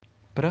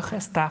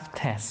Bruches Daf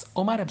Tes.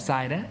 Omar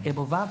Abzaira,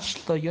 Ebelvad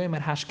Shloyomer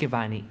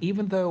Hashkevani.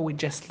 Even though we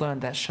just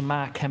learned that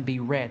Shema can be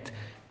read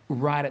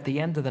right at the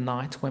end of the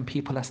night when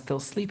people are still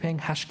sleeping,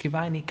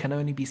 Hashkevani can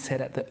only be said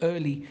at the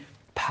early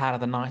part of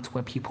the night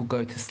when people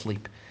go to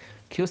sleep.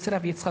 That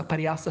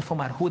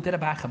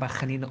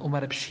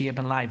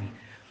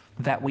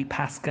we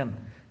paskin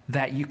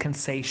that you can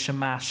say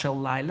Shema Shel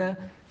Laila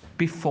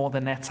before the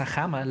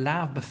Netzachama,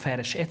 Lav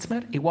Beferish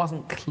Itmer. It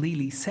wasn't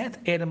clearly said,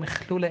 Edem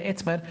Chlula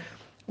Itmer.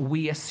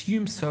 We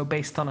assume so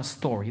based on a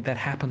story that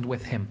happened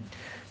with him.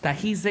 There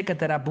was a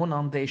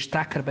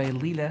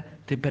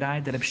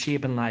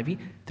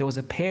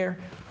pair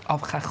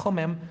of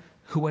Chachomim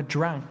who were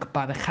drunk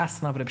by the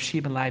Chasna of Reb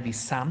Shia ben Levi's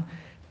son,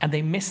 and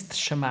they missed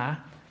Shema,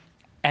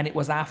 and it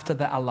was after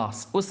the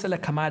Alas. Usele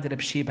Kamad Reb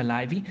Shia ben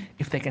Levi,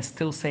 if they can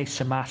still say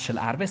Shema Shel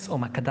Arvis, or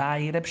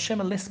Makadai Reb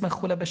Shimon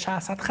Lismechula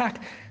B'Shas Adchak,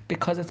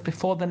 because it's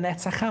before the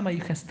Netzachama,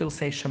 you can still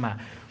say Shema.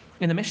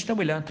 In the Mishnah,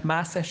 we learned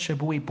Maaseh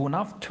Shabui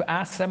Bunav to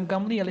ask Reb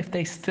Gamliel if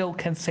they still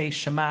can say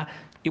Shema.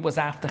 It was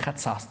after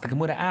Chatzas. The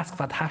Gemara asked,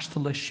 "Vad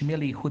hashtel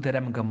Shmili hu de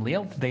Reb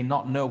Gamliel?" Did they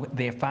not know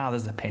their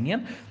father's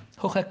opinion?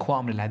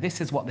 This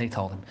is what they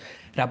told him.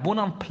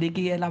 Rabbunan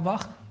pligi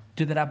elavach.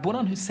 Do the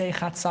Rabbunan who say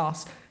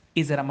Chatzas,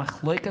 is it a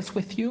machloikas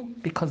with you?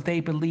 Because they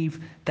believe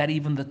that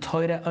even the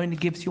Torah only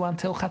gives you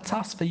until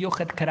Chatzas.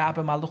 V'yuchet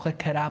karabim aluchet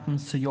karabim,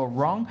 so you're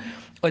wrong.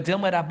 Or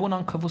Dilma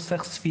Rabbunan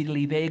kavusech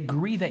sfirli. They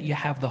agree that you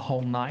have the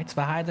whole night.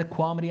 V'haida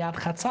kwamri ad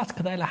Chatzas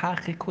kadei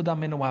lahachi kudam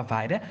minu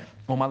avayde.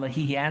 Umalahi,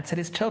 he answered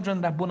his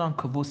children, Rabbunan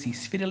kavusi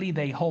sfirli.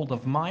 They hold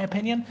of my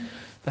opinion.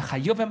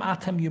 V'chayuvim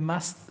atem, you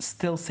must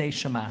still say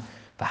Shema.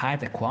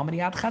 V'haida kwamri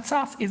ad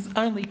Chatzas is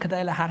only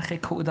kadei lahachi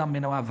kudam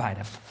minu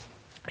avayde.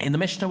 In the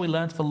Mishnah, we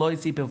learned for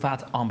Loizi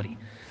Bilvad Amri.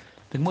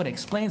 The Gemara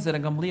explains that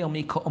Gamliel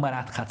Mika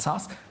Umarat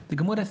Chatzas. The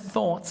Gemara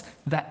thought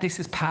that this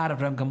is part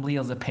of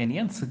Gamliel's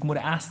opinion. So the Gemara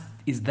asked,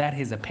 is that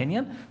his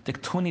opinion? The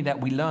Ktuni that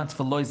we learned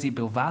for Loizi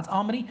Bilvad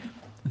Amri,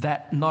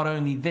 that not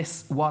only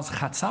this was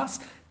Chatzas.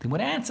 The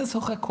Gemara answers,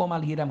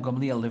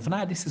 Gamliel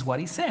Livna. This is what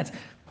he says.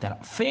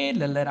 That Fe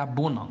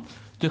Lerabunan,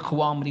 the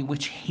Kuamri,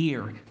 which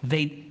here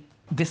they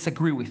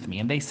disagree with me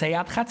and they say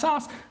Ad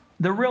Chatzas.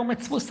 The real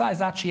mitzvah is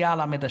actually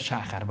ala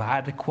medashachar.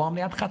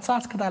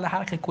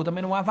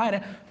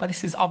 But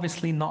this is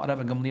obviously not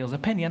Rabbi Gamliel's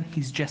opinion.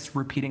 He's just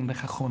repeating the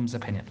Chachum's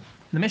opinion.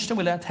 The Mishnah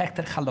we learned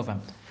Hekter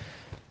Chalovim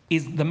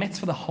is the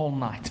mitzvah the whole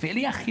night.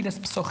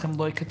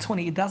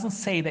 It doesn't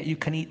say that you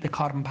can eat the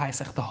Korban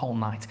Pesach the whole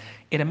night.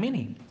 In a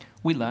mini,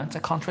 we learned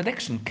a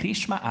contradiction.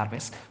 Krishma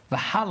Arvis, the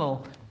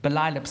halal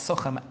belayla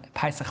psuchim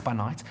Pesach by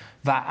night,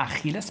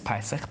 va'achilas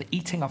Pesach, the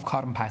eating of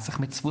Korban Pesach,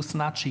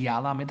 mitzvusnat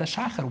sheyala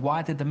midashachar.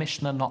 Why did the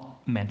Mishnah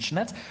not mention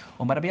it?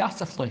 Rabbi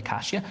Yosef lo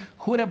Kashya,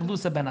 hu Reb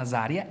Luza ben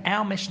Azariah.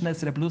 Our Mishnah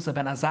is Reb Luza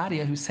ben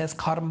Azariah, who says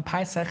Korban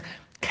Pesach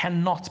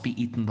cannot be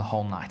eaten the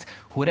whole night.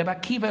 Hu Reb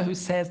Akiva, who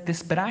says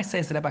this Beraisa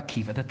is Reb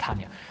Akiva, the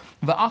Tanya.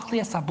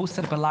 Va'achlias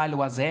abuser belaylu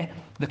hazeh,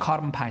 the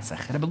Korban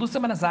Pesach. Reb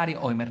Luza ben Azariah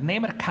oimer,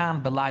 nemer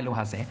kan belaylu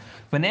hazeh,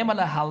 v'nemer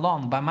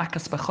lehalon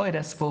b'makas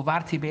b'choires,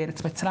 v'uvarti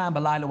be'eretz Mitzrayim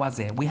belaylu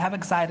hazeh. We have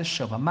excited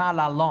shuvah, ma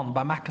lalon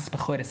b'makas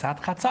b'choires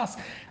ad chatzas.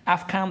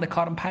 Afkan, the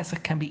Korban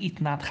Pesach can be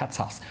eaten at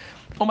chatzas.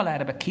 Umalei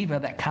Reb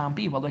Akiva, that can't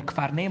be, well,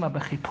 kvar nemer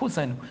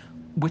b'chipuzin,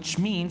 which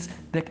means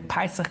that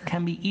Pesach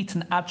can be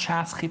eaten at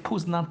Shas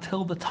Chipuzin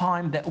until the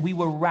time that we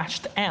were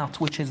rashed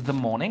out, which is the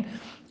morning.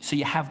 So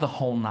you have the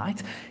whole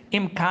night.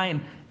 Im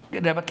kain,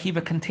 Rebbe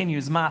Akiva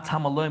continues, Ma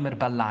tamalomer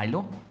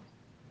balaylo,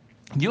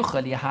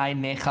 yuchel yahai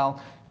nechal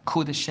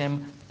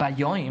kudeshim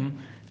bayoim.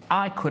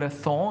 I could have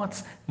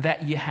thought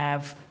that you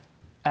have,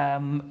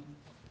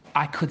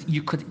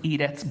 you could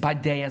eat it by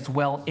day as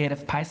well,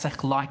 Erev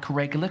Pesach, like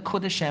regular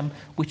kudeshim,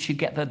 which you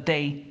get the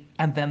day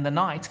and then the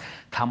night.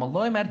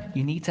 Kamalomer,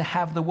 you need to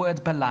have the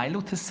word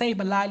balaylu. To say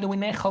balaylu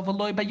inechal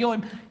v'loy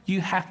bayoim,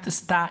 you have to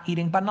start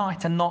eating by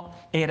night and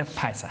not Erev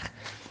Pesach.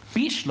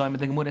 Bishloim,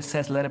 the Gemara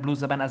says, Reb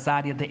Luza ben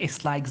Azariah, the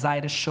Islai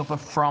Gzaira Shuvah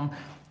from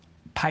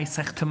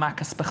Pesach to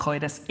Makas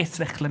Bechoires,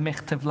 Isrech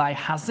Lemichtav Lai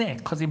Hazeh,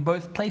 because in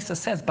both places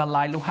says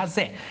Balaylu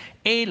Hazeh.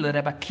 El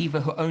Reb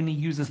Akiva, who only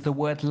uses the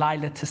word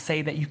Laila to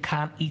say that you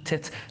can't eat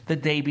it the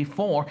day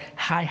before.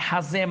 Hai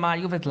Hazeh Ma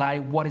Yuvid Lai,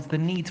 what is the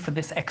need for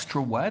this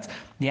extra word?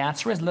 The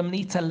answer is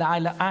Lemnita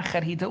Laila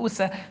Acher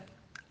Hidausa,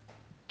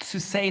 to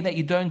say that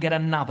you don't get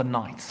another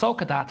night. So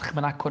Kadat,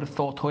 when I could have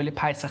thought Holy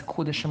Pesach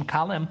Kudishim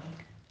Kalim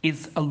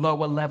is a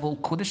lower level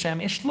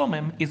Kudeshem.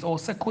 Ishlomim is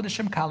also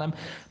Kudeshem Kalim.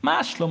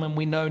 Ma Shlomim,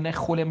 we know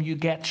Nechulim, you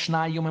get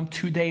Shnai Yomim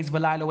 2 days,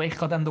 Velalo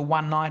Echad, and the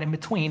one night in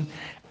between.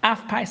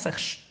 Af Pesach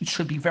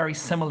should be very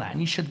similar, and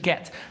you should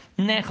get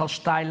Nechal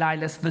Shtai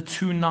Lailas, the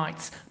 2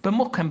 nights,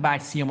 B'mukim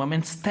Bais Yomim,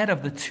 instead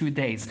of the 2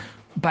 days.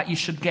 But you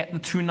should get the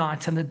 2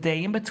 nights and the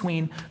day in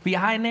between.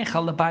 V'yahai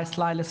nechal lebais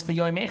lailas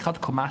v'yoyim echad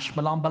kumash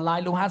malam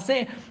balaylu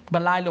hazeh.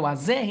 Balaylu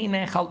hazeh he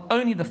nechal,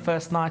 only the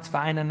first night.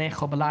 V'ayna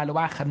nechal balaylu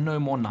achad, no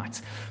more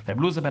nights. Reb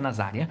Luza ben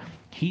Azariah,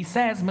 he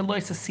says,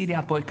 Meloisa siri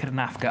ad boiker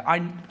nafka.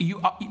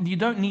 You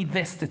don't need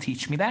this to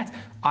teach me that.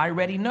 I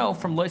already know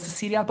from Lois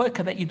Asiri al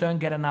Boker that you don't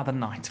get another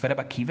night.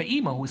 Rabbi Kiva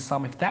Ima, who is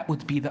some, if that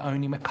would be the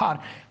only makar,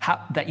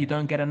 that you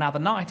don't get another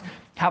night,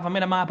 have a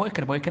minama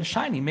boiker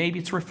shiny. Maybe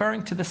it's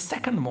referring to the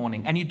second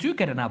morning, and you do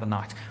get another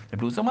night.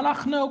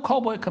 No,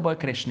 kol boiker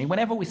ishni.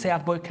 Whenever we say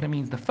ad boiker, it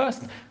means the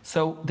first,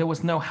 so there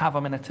was no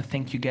havamina to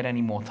think you get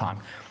any more time.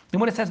 Then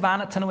when it says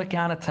v'ana tanua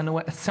kiana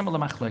tanua, a similar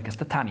machlokas,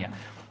 the Tanya.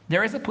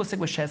 There is a pasuk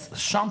which says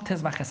sham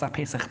tezvach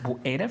pesach bu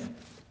erev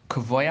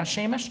kavoya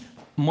shemesh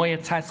moya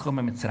tzaitzchum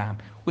mitzrayim,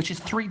 which is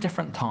 3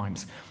 different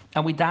times.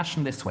 And we dash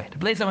them this way. The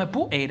blazer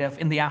bu erev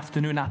in the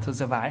afternoon after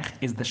zavach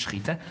is the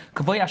shchita.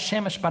 Kavoya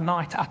shemesh by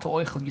night after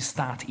oichel you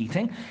start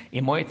eating.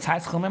 In moya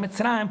tzaitzchum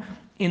mitzrayim,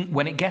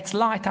 when it gets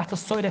light after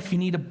soidef, you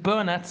need to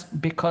burn it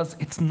because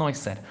it's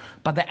noised.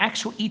 But the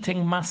actual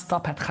eating must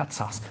stop at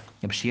chatzas.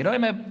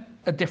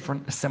 A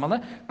different,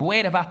 similar.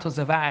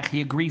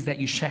 He agrees that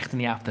you shecht in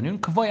the afternoon.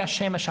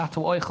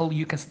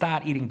 You can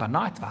start eating by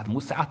night.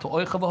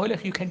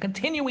 You can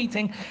continue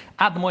eating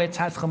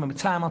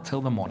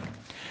until the morning.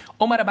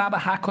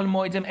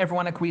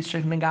 Everyone agrees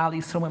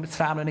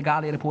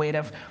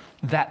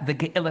that the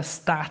Ge'ilah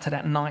started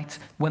at night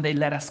when they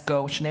let us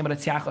go. But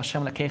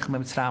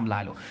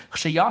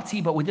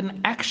we didn't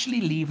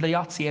actually leave.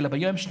 What is the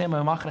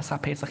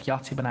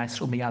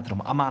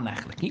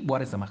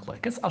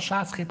machlokas?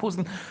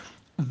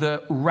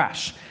 The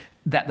rash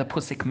that the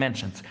Pusik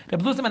mentions. The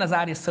Bluzim and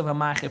Azariah Silva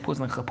Mache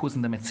Puzin and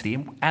Chapuzin the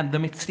Mitzrayim, and the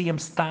Mitzrayim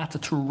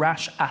started to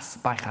rash us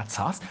by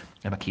Chatzas.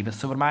 And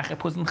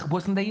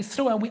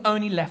we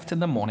only left in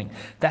the morning.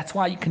 That's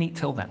why you can eat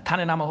till then. Do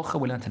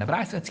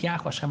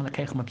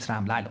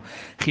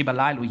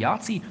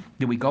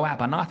we go out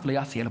by night? When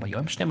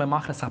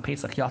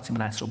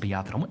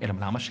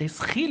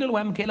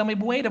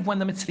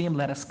the Mitzrayim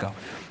let us go.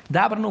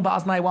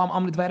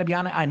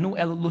 I knew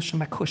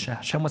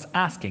Hashem was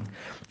asking.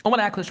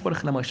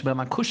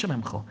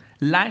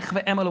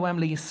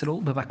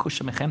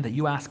 That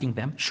you asking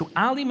them,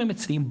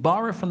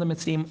 borrow from the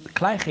Mitzrayim,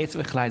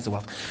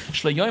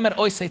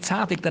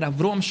 that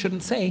Avram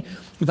shouldn't say,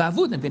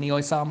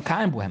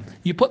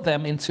 you put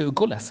them into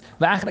gulas.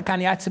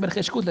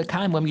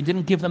 You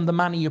didn't give them the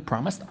money you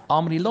promised. The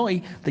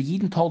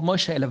Yidden told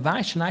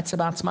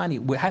Moshe,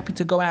 we're happy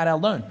to go out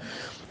alone.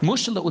 He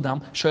was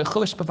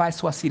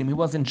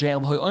in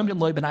jail. Tomorrow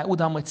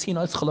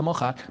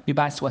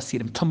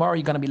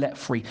you're going to be let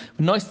free.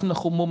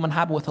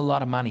 With a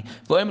lot of money.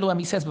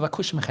 He says,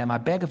 I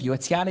beg of you,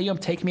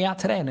 take me out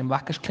today. And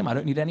I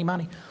don't need any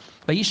money.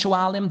 They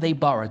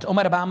borrowed. It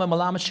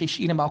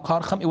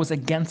was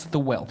against the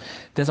will.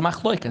 There's a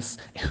machloikas.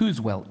 Whose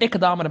will? Who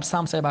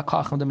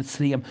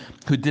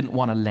didn't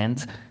want to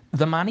lend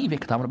the money, who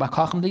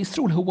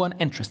weren't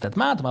interested.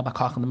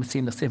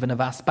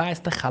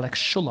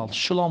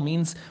 Shulal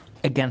means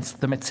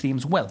against the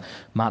Mitzrayim's will.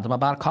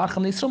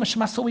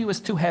 He was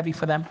too heavy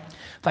for them.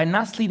 They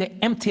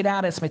emptied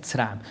out his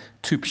Mitzrayim.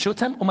 To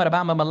pshutem,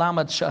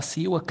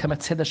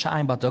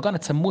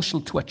 it's a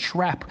mushal to a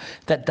trap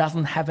that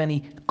doesn't have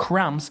any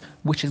crumbs,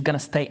 which is going to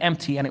stay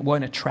empty and it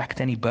won't attract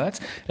any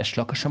birds.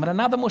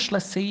 Another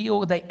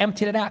mushal, they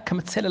emptied it out,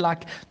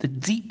 like the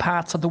deep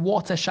parts of the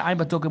water,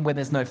 where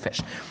there's no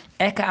fish.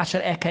 Eka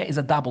asher eka is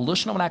a double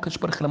lushon.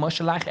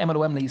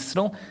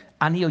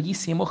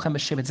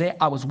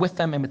 I was with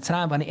them in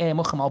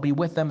Mitzrayim, I'll be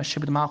with them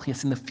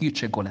in the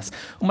future gulas.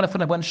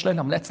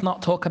 Let's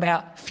not talk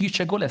about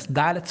future gulas.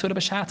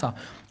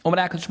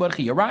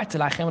 You're right.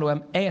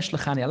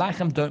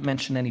 Don't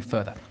mention any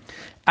further.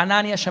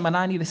 Anani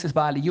Shemanani, this is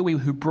by Eliyahu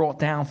who brought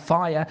down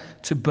fire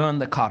to burn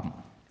the carbon.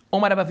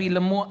 Omar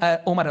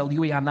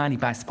Eliyahu Anani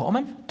bais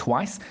po'omem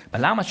twice.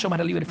 Balama Shomar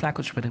Eliyahu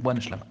reflakush with one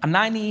Islam.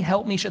 Anani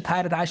help me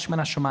shetayr Aishman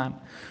Hashemayim.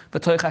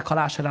 V'toicha kol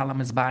asher ala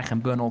mizbach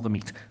and burn all the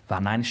meat.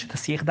 V'anani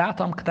shetasiach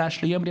datam kadash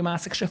liyom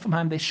rimasik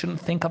shifamheim. They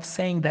shouldn't think of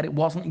saying that it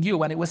wasn't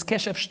you and it was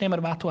keshev shnemer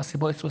v'atu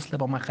asibois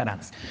uslebo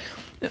macharanis.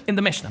 In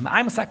the Mishnah,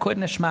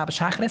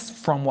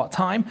 from what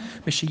time?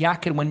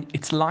 When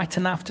it's light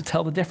enough to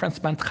tell the difference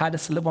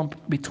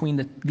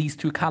between these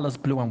two colors,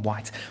 blue and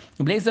white.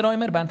 You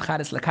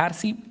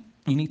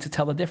need to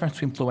tell the difference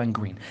between blue and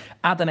green.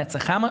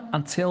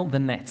 Until the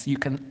nets, you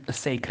can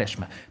say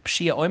Krishma.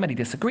 Pshia Omer, he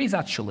disagrees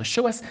at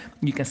Shulashuas.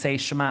 You can say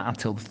Shema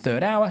until the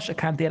 3rd hour.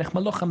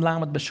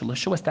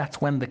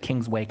 That's when the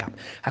kings wake up.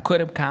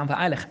 After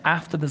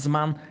the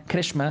Zman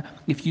Krishma,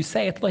 if you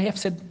say it,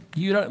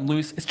 you don't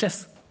lose. It's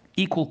just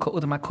equal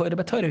ka'udam ha'koyda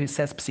b'toyda, who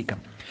says psikam.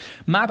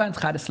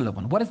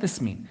 What does this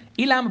mean?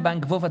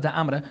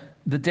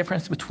 The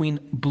difference between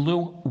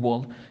blue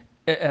wool,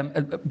 between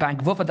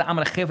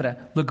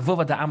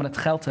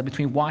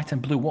white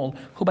and blue wool,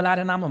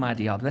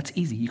 that's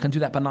easy. You can do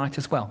that by night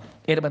as well.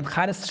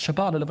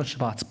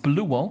 It's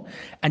blue wool,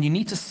 and you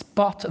need to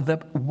spot the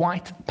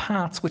white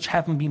parts which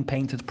haven't been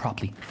painted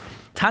properly.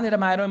 Tanya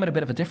Ramayim at a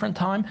bit of a different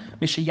time.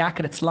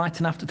 Mishayakar, it's light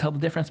enough to tell the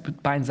difference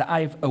between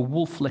Za'ayv, a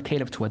wolf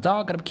located to a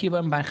dog, and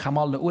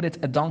Chamal Le'urit,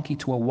 a donkey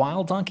to a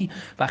wild donkey.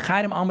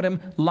 V'chayrim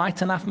Amrim,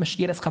 light enough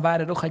Mishiras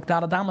Chavayr Ruchak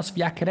Daladamas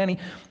V'yakareni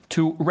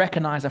to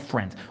recognize a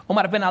friend.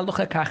 Umar Ben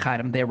Alucha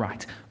Kachayrim, they're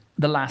right.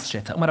 The last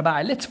shit. Umar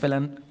Ba'i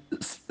Litzvilan,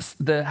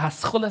 the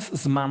haschulas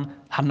zman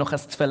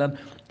hanuchas tefillin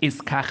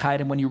is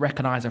kachayim when you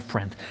recognize a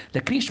friend.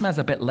 The krishma is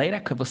a bit later,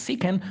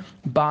 kavosiken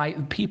by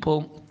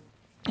people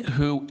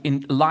who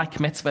like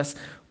mitzvahs,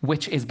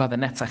 which is by the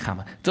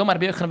netzachama. Domar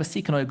b'yochanan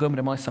v'siken hoy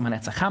gomer moisam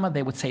netzachama.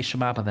 They would say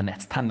Shema by the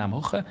netz. Tan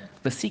namucha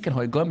v'siken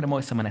hoy gomer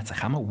moisam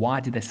netzachama. Why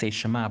did they say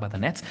Shema by the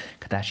netz?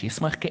 Kadash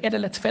yismach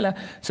ke'edel tefillah.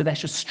 So they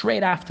should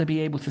straight after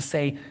be able to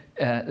say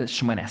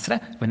Shemon Esrei.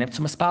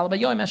 V'nimtzum espal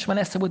b'yoyim and Shemon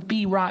Esrei would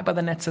be right by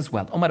the netz as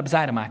well. Omar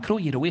b'zayra ma'akru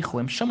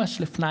yiruichu im shumash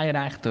lifnai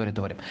reich dore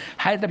dorim.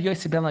 Hayd Rabbi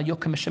Yossi ben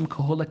Yokem Hashem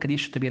kahula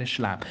kadish tabir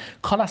shlam.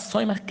 Kol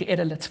hasoymach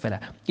ke'edel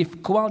tefillah.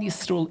 If Goal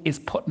Yisrael is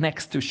put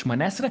next to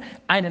Shemon Esrei,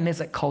 eine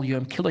nizek kol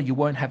yom kilo, you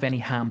won't have any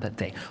harm that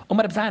day.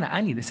 Umar Abzana,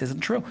 I knew this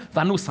isn't true.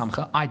 Vanu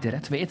Samcha, I did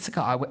it.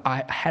 Ve'itzika,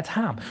 I had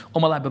harm.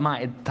 Umar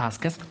Abamai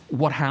Taskas,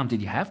 what harm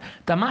did you have?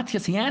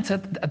 Damatius, he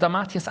answered,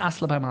 Damatius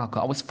Asla by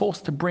Malka, I was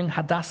forced to bring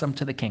Hadassam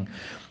to the king.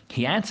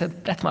 He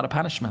answered, that's not a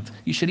punishment.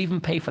 You should even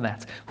pay for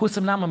that.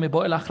 Husam nama me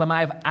boilach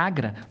lamayev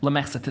agra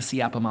lemechsa to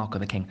see Abba Malka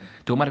the king.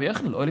 Do Umar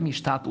B'yochen, l'olim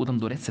yishtat udam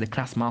duretz the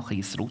kras Malcha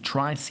Yisrael,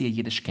 try and see a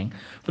Yiddish king.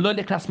 V'lo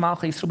le kras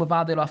Malcha Yisrael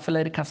b'vadei lo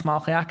afele le kras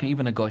Malcha Yakim,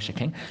 even a Goyshe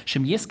king.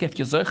 Shem yiskef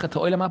yozoicha to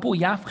oilam abu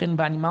yafchin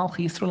bani Malcha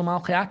Yisrael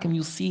Malcha Yakim,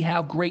 you'll see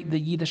how great the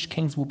Yiddish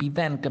kings will be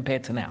then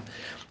compared to now.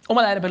 Go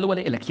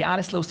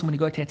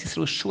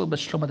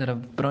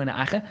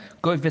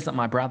visit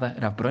my brother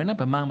Rav Broina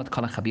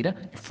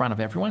in front of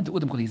everyone.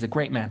 He's a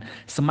great man.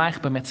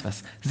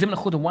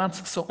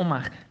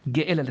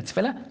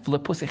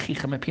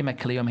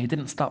 He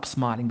didn't stop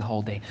smiling the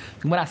whole day.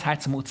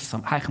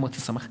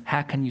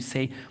 How can you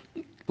say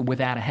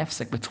without a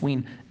hefsek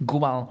between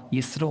Gual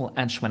Yisrael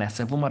and Shemon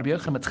Esrei?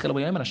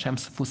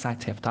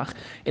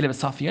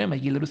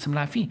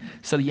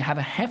 So you have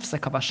a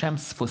hefsek of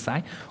Hashem's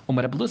Sfusai,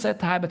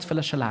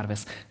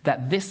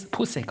 that this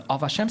pusik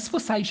of Hashem's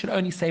Sfusai you should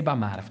only say by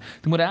Marav.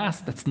 The Mura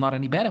asked, that's not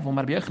any better. By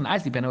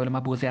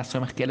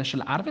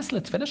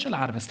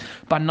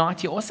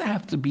night you also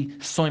have to be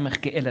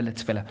soimach ge'ila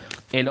l'tfila.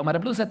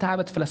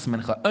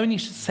 Only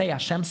say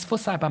Hashem's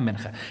Sfusai by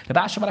mincha.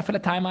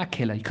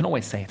 You can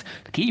always say it.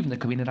 Even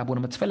the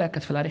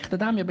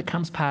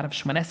becomes part of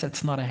Shemon Esrei.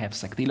 It's not a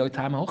hefsek.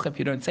 If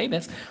you don't say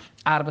this,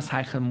 how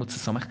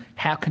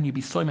can you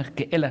be soimach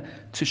ge'ila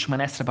to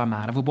Shemon Esrei by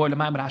Marav?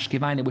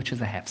 Which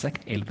is a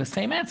hefsek. The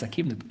same answer.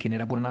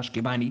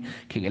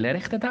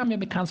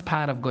 Becomes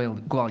part of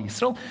Goal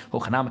Yisrael.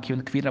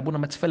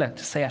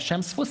 To say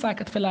Hashem's Sfusai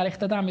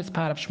is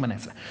part of Shemon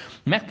Esrei.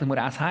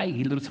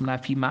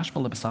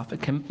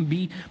 It can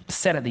be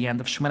said at the end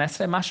of Shemon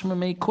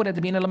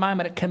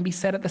Esrei. It can be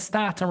said at the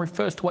start and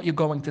refers to what you're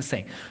going to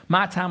say.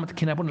 Why do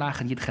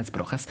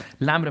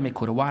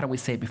we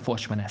say before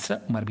Shemon Esrei?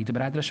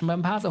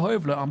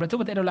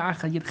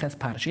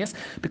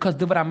 Because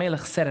Dover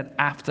HaMelech said it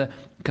after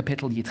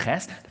Kapitel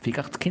Yitches.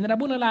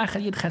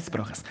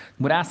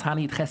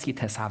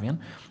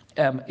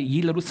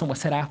 Yilerusam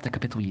was said after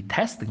Kapitel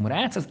Yites. The Gemara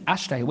answers,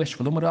 Ashtay wish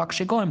for Lumarak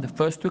Shegoim. The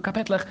first two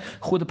Kapitlach,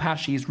 Chud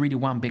Parshi is really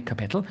one big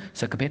Kapitel.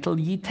 So Kapitel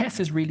Yites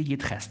is really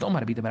Yitches.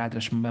 Omar be the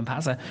Baradrash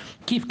Mempaza,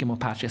 Kif Gimo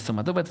Parshi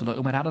Sumadovet, Velo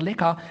Umar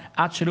Adaleka,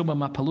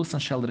 Atcheruma Mapalusan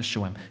Shel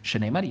Reshuim.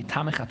 Shenemar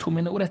Yitamech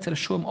Atumin Uret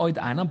Reshuim Oid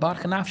Anam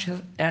Barchanaf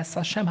Es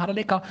Hashem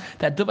Haraleka.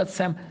 That Duvat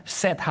Sem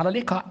said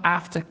Haraleka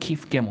after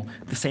Kif Gimel.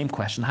 The same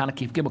question. Hana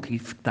Kif Gimel,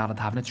 Kif Dalet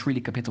Haven. It's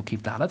really Kapitel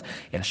Kif Dalet.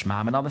 El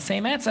Shmam and all the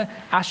same answer.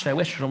 Ashtay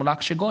wish for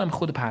Lumarak Shegoim,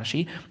 Chud Parshi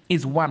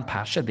is one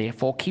pasha,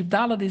 therefore Kif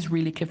Dalet is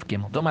really Kif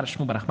Gimel. Domar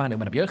Shmu Barachman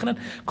Umar B'yochanan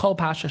Kol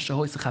Pasha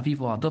Shehois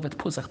Chavivu Adovet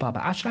Pusach Baba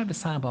Ashrei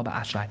V'Sayim Baba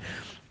Ashrei.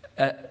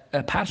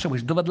 A parsha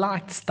which David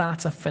liked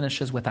starts and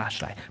finishes with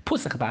Ashrei.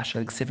 Pusach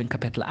b'Ashrei Ksiv in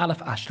Kapitel Aleph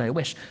Ashrei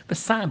wish.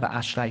 V'Sayim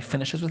b'Ashrei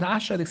finishes with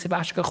Ashrei Ksiv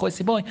Ashrei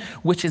Choisi Boy,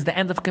 which is the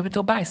end of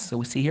Kapitel Bais. So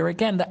we see here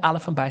again that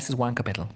Aleph and Bais is one Kapitel.